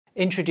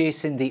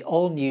Introducing the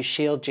all-new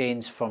Shield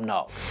Jeans from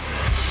Knox.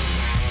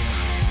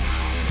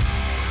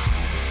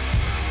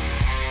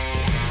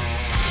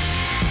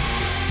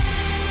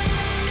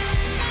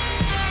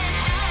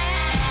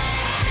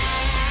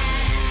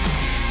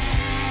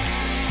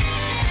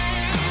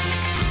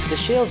 The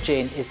Shield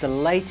Jean is the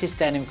latest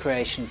denim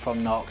creation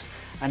from Knox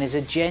and is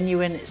a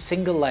genuine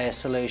single layer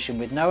solution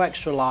with no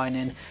extra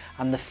lining,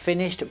 and the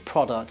finished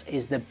product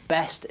is the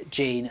best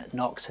jean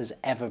Knox has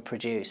ever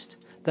produced.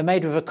 They're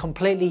made with a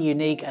completely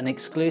unique and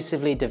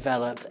exclusively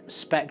developed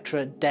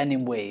Spectra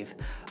denim weave,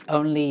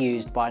 only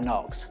used by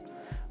Knox.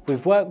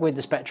 We've worked with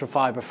the Spectra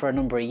fibre for a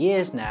number of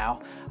years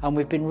now, and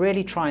we've been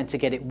really trying to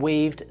get it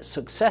weaved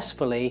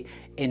successfully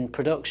in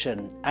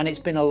production, and it's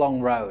been a long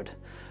road.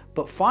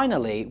 But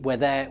finally, we're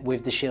there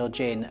with the Shield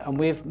Jean, and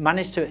we've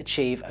managed to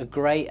achieve a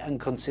great and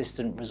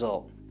consistent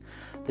result.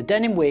 The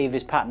denim weave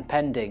is patent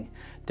pending,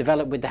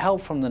 developed with the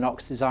help from the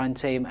Knox design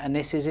team, and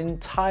this is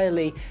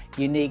entirely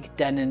unique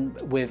denim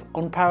with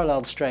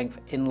unparalleled strength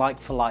in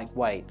like-for-like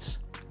weights.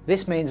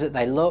 This means that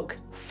they look,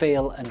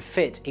 feel and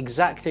fit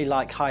exactly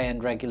like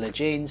high-end regular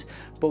jeans,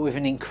 but with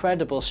an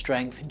incredible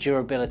strength,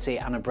 durability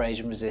and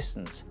abrasion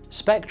resistance.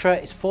 Spectra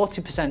is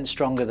 40%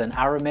 stronger than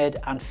aramid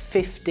and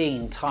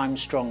 15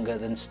 times stronger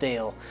than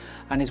steel,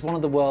 and is one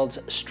of the world's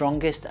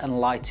strongest and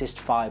lightest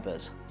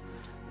fibres.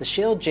 The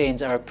Shield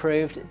Jeans are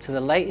approved to the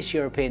latest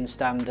European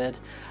standard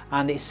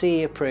and is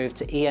CE approved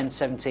to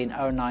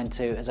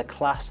EN17092 as a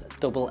Class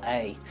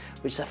AA,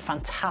 which is a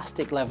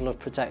fantastic level of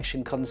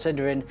protection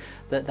considering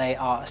that they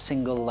are a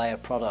single layer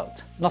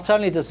product. Not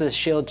only does the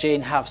Shield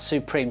Jean have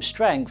supreme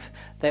strength,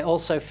 they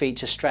also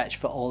feature stretch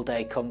for all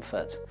day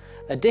comfort.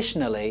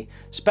 Additionally,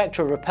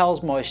 Spectra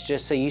repels moisture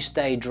so you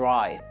stay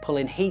dry,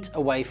 pulling heat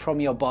away from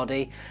your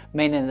body,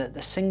 meaning that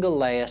the single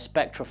layer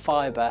Spectra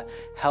fibre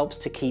helps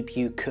to keep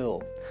you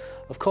cool.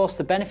 Of course,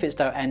 the benefits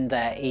don't end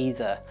there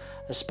either,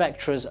 as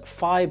Spectra's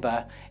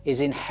fibre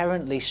is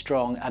inherently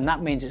strong, and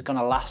that means it's going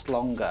to last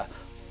longer.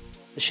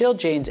 The Shield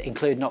Jeans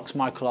include Knox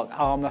Microlock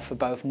armour for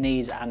both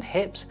knees and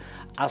hips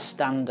as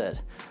standard.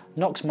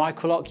 Knox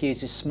Microlock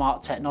uses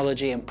smart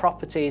technology and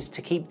properties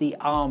to keep the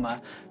armour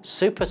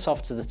super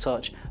soft to the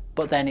touch,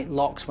 but then it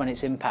locks when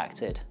it's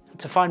impacted.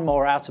 To find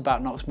more out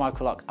about Knox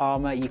Microlock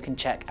armour, you can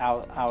check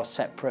out our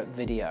separate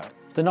video.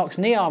 The Knox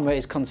knee armour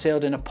is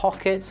concealed in a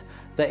pocket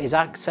that is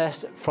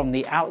accessed from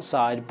the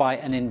outside by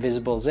an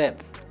invisible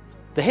zip.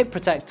 The hip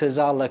protectors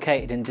are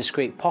located in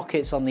discrete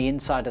pockets on the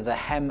inside of the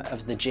hem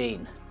of the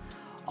jean.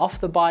 Off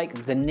the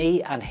bike, the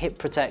knee and hip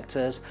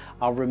protectors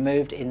are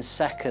removed in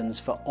seconds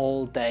for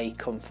all-day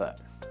comfort.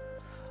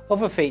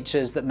 Other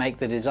features that make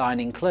the design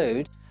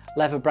include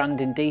leather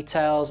branding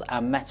details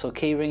and metal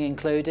keyring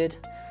included,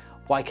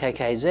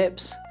 YKK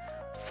zips,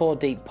 4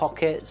 deep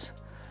pockets.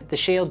 The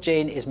Shield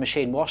Jean is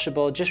machine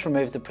washable, just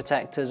remove the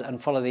protectors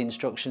and follow the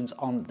instructions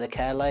on the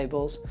care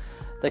labels.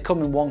 They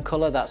come in one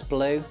colour, that's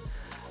blue,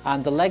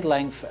 and the leg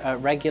length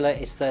regular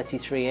is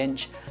 33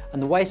 inch,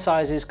 and the waist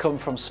sizes come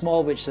from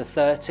small, which is a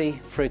 30,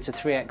 through to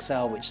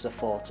 3XL, which is a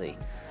 40.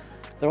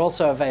 They're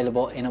also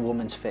available in a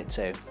woman's fit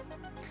too.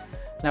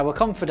 Now, we're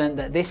confident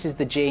that this is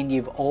the jean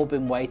you've all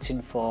been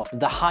waiting for,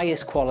 the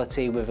highest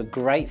quality with a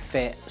great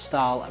fit,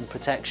 style and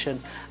protection,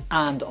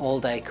 and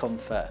all-day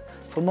comfort.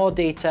 For more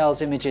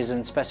details, images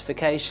and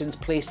specifications,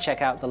 please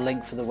check out the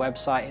link for the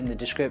website in the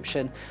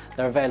description.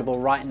 They're available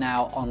right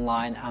now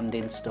online and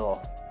in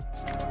store.